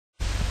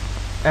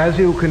As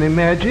you can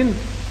imagine,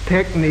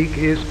 technique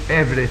is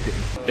everything.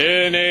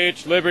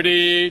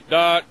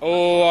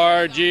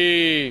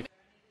 nhliberty.org.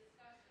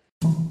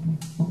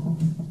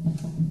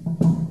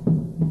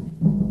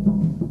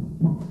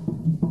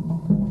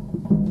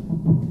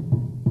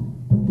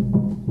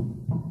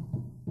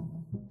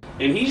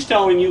 And he's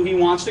telling you he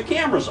wants the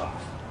cameras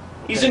off.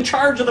 He's in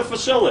charge of the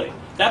facility.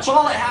 That's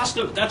all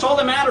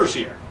that matters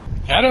here.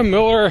 Adam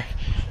Miller,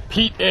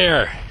 Pete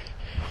Eyre,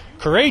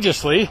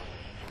 courageously,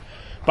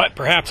 but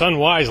perhaps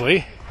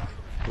unwisely,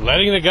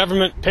 letting the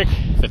government pick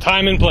the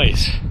time and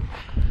place.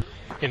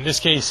 In this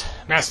case,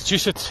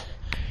 Massachusetts,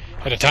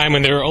 at a time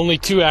when there were only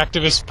 2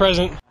 activists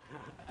present.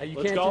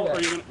 Let's go. Or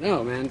you gonna...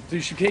 No, man.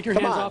 You should take your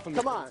hands off him.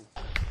 Come on.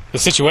 The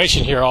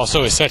situation here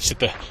also is such that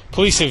the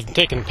police have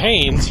taken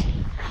pains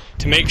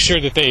to make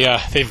sure that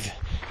they've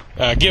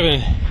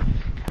given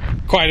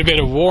quite a bit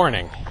of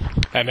warning.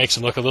 That makes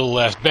them look a little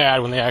less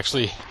bad when they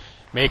actually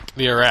make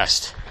the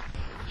arrest.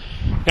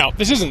 Now,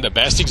 this isn't the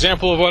best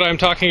example of what I'm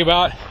talking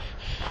about.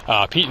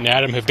 Pete and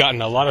Adam have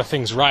gotten a lot of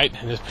things right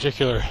in this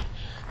particular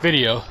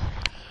video,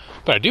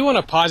 but I do want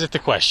to posit the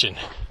question: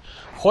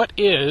 what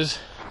is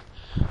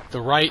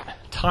the right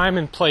time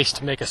and place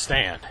to make a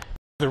stand?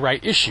 The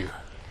right issue?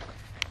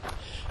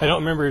 I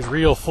don't remember his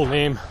real full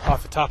name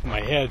off the top of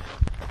my head,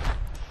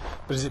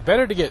 but is it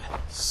better to get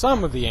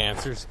some of the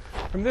answers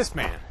from this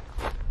man?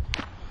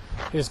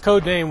 His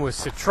code name was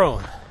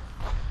Citroen.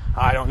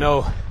 I don't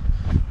know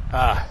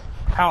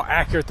how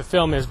accurate the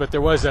film is, but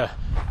there was a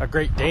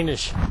great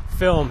Danish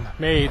film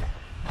made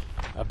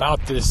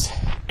about this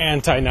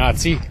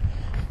anti-Nazi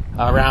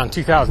around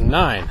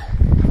 2009.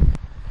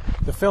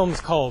 The film's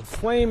called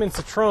Flame and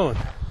Citroen.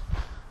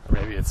 Or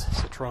maybe it's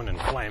Citroen and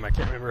Flame, I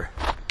can't remember.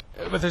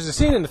 But there's a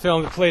scene in the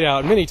film that played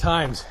out many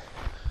times.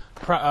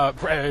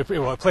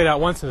 It played out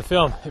once in the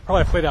film. It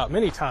probably played out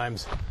many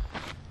times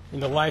in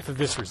the life of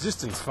this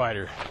resistance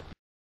fighter.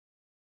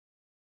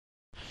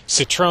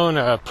 Citroen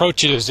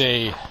approaches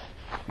a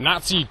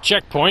Nazi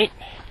checkpoint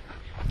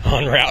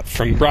en route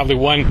from probably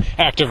one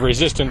act of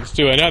resistance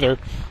to another.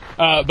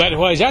 But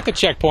while he's at the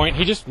checkpoint,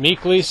 he just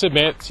meekly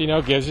submits,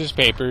 gives his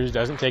papers,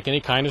 doesn't take any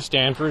kind of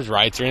stand for his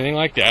rights or anything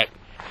like that.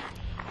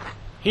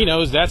 He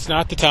knows that's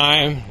not the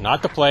time,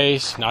 not the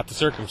place, not the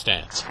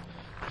circumstance.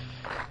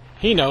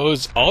 He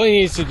knows all he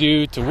needs to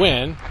do to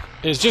win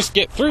is just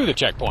get through the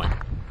checkpoint.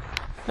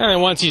 And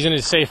then once he's in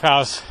his safe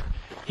house,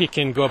 he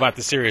can go about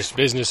the serious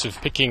business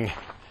of picking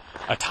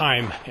a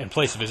time and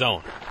place of his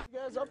own.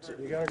 Up to?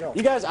 You gotta go.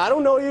 You guys, I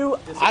don't know you.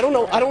 I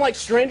don't like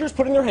strangers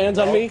putting their hands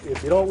on me.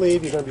 If you don't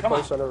leave, you're going to be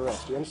placed under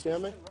arrest. Do you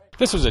understand me?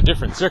 This was a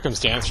different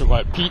circumstance from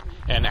what Pete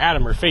and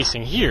Adam are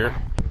facing here.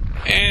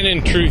 And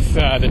in truth,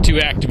 the 2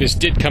 activists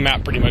did come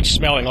out pretty much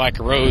smelling like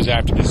a rose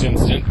after this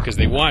incident because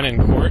they won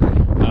in court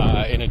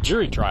in a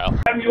jury trial.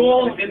 Have you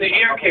all in the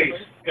air case.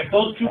 If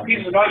those 2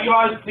 pieces are not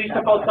yours, please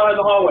step outside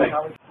the hallway.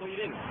 No, you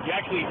didn't. You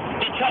actually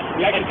cut.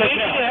 You actually said,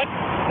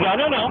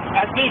 no.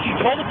 As soon as you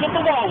told us what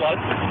the law was,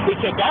 we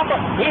took off.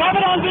 We have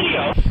it on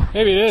video.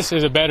 Maybe this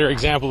is a better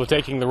example of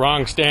taking the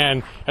wrong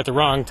stand at the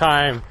wrong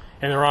time,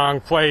 in the wrong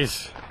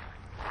place,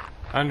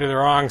 under the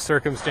wrong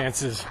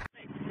circumstances.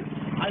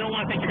 I don't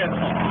want to think you guys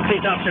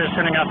police officers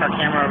turning off our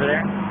camera over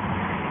there.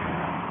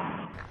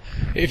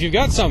 If you've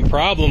got some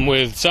problem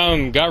with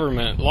some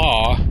government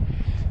law,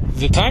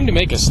 the time to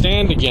make a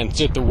stand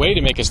against it, the way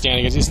to make a stand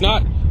against it, is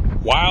not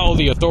while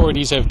the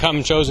authorities have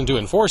chosen to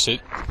enforce it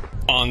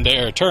on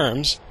their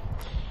terms.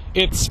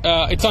 It's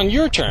on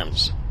your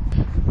terms.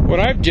 What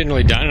I've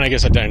generally done, and I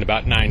guess I've done it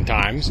about 9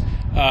 times,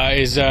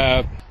 is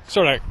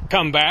sort of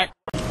come back.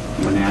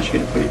 I'm going to ask you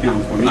to put it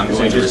down for me. I'm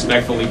going to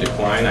respectfully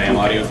decline. I am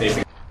audio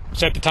taping.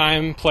 Set the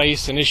time,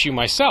 place, and issue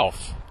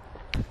myself.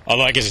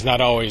 Although I guess it's not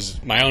always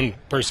my own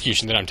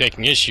persecution that I'm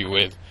taking issue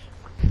with.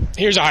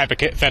 Here's a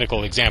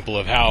hypothetical example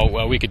of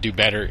how we could do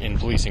better in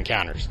police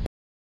encounters.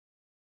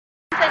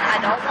 I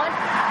don't want to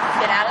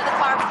get out of the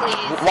car,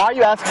 please. Why are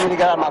you asking me to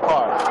get out of my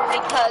car?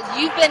 Because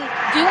you've been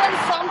doing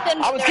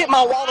something. I was getting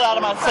my wallet out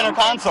of my center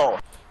console.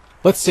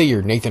 Let's say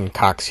you're Nathan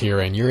Cox here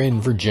and you're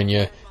in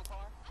Virginia,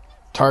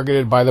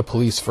 targeted by the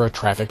police for a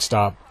traffic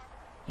stop.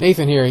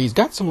 Nathan here, he's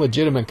got some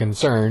legitimate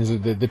concerns.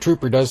 The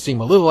trooper does seem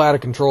a little out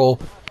of control.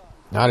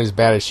 Not as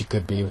bad as she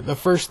could be. The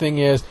first thing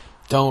is,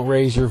 don't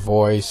raise your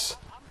voice.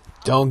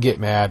 Don't get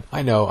mad.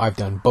 I know, I've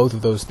done both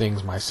of those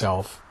things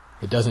myself.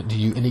 It doesn't do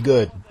you any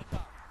good.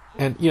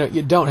 And,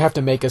 you don't have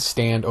to make a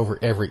stand over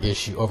every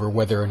issue, over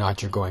whether or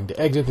not you're going to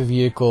exit the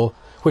vehicle,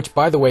 which,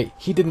 by the way,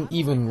 he didn't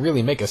even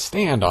really make a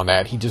stand on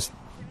that. He just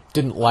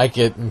didn't like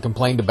it and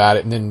complained about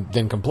it and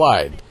then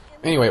complied.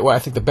 Anyway, I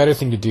think the better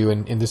thing to do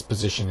in this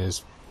position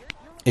is,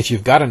 if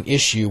you've got an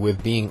issue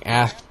with being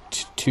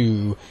asked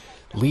to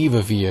leave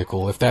a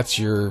vehicle, if that's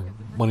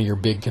one of your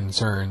big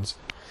concerns,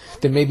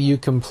 then maybe you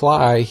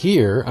comply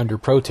here under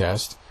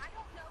protest,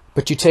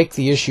 but you take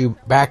the issue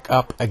back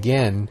up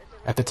again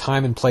at the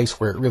time and place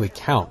where it really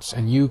counts,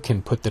 and you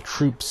can put the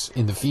troops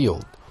in the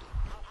field.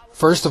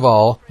 First of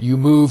all, you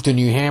move to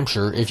New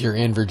Hampshire if you're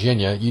in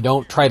Virginia. You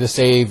don't try to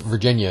save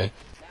Virginia.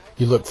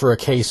 You look for a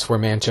case where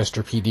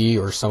Manchester PD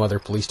or some other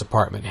police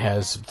department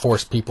has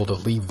forced people to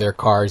leave their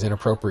cars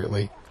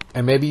inappropriately.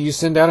 And maybe you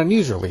send out a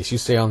news release. You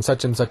say on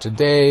such and such a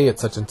day, at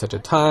such and such a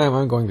time,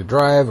 I'm going to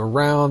drive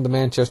around the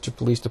Manchester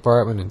Police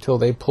Department until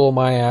they pull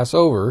my ass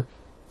over.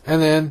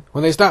 And then,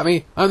 when they stop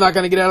me, I'm not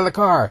going to get out of the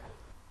car.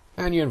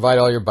 And you invite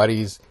all your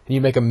buddies, and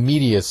you make a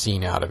media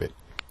scene out of it,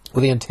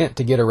 with the intent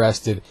to get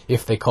arrested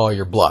if they call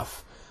your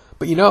bluff.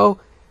 But you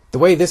know, the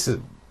way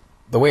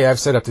I've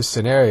set up this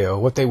scenario,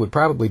 what they would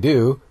probably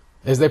do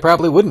is they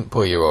probably wouldn't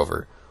pull you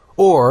over.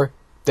 Or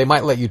they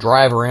might let you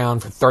drive around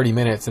for 30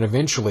 minutes and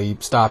eventually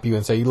stop you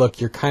and say, look,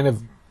 you're kind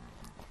of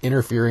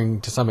interfering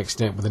to some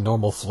extent with the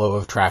normal flow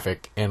of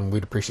traffic, and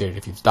we'd appreciate it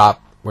if you'd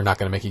stop. We're not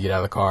going to make you get out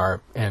of the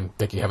car, and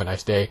think you have a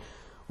nice day.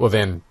 Well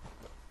then,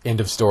 end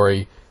of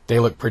story. They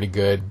look pretty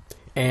good.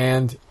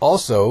 And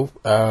also,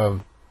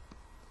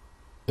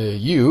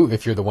 you,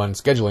 if you're the one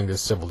scheduling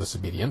this civil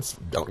disobedience,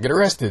 don't get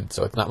arrested,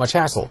 so it's not much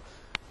hassle.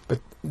 But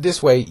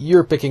this way,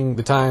 you're picking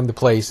the time, the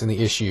place, and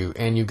the issue,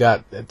 and you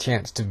got a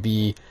chance to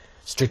be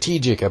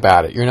strategic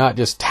about it. You're not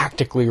just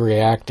tactically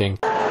reacting.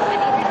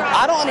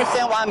 I don't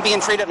understand why I'm being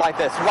treated like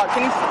this. What,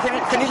 can you?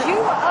 You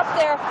were up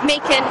there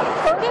making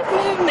furtive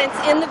movements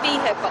in the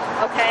vehicle,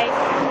 okay?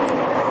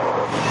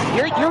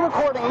 You're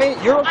recording me.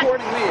 You're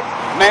recording me.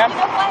 Ma'am, you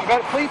know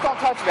what? Please don't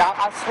touch me.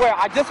 I swear,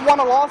 I just won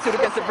a lawsuit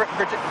against the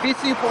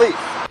VCU police.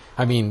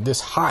 I mean,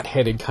 this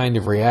hot-headed kind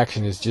of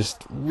reaction is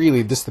just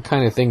really the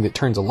kind of thing that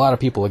turns a lot of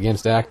people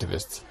against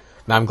activists.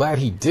 Now, I'm glad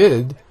he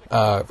did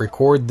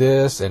record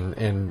this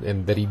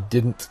and that he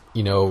didn't,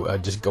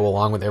 just go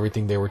along with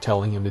everything they were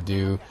telling him to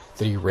do,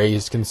 that he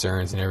raised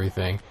concerns and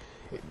everything.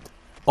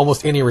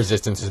 Almost any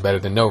resistance is better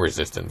than no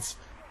resistance.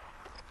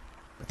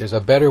 But there's a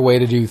better way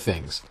to do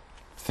things.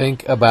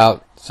 Think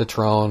about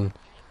Citron.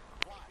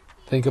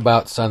 Think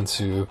about Sun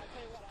Tzu.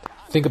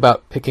 Think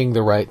about picking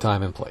the right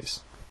time and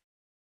place.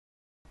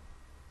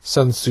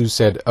 Sun Tzu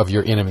said of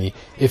your enemy,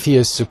 if he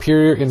is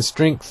superior in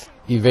strength,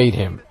 evade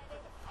him.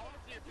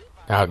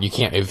 Now, you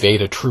can't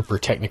evade a trooper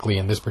technically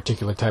in this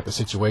particular type of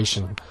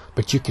situation,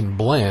 but you can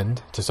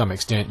blend to some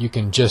extent. You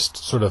can just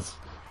sort of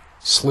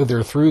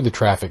slither through the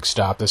traffic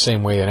stop the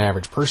same way an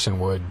average person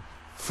would,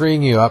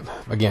 freeing you up,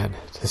 again,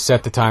 to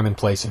set the time and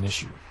place and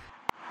issue.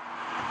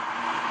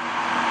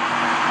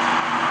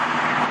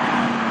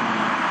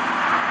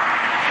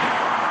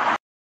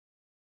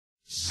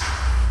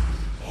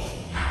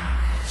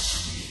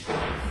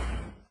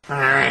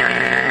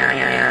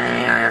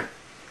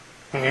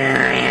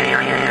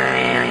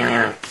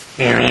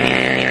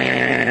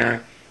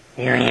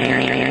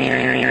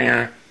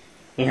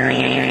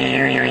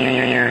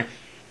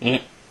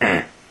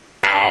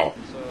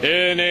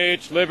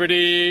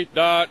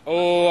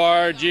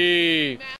 NHLiberty.org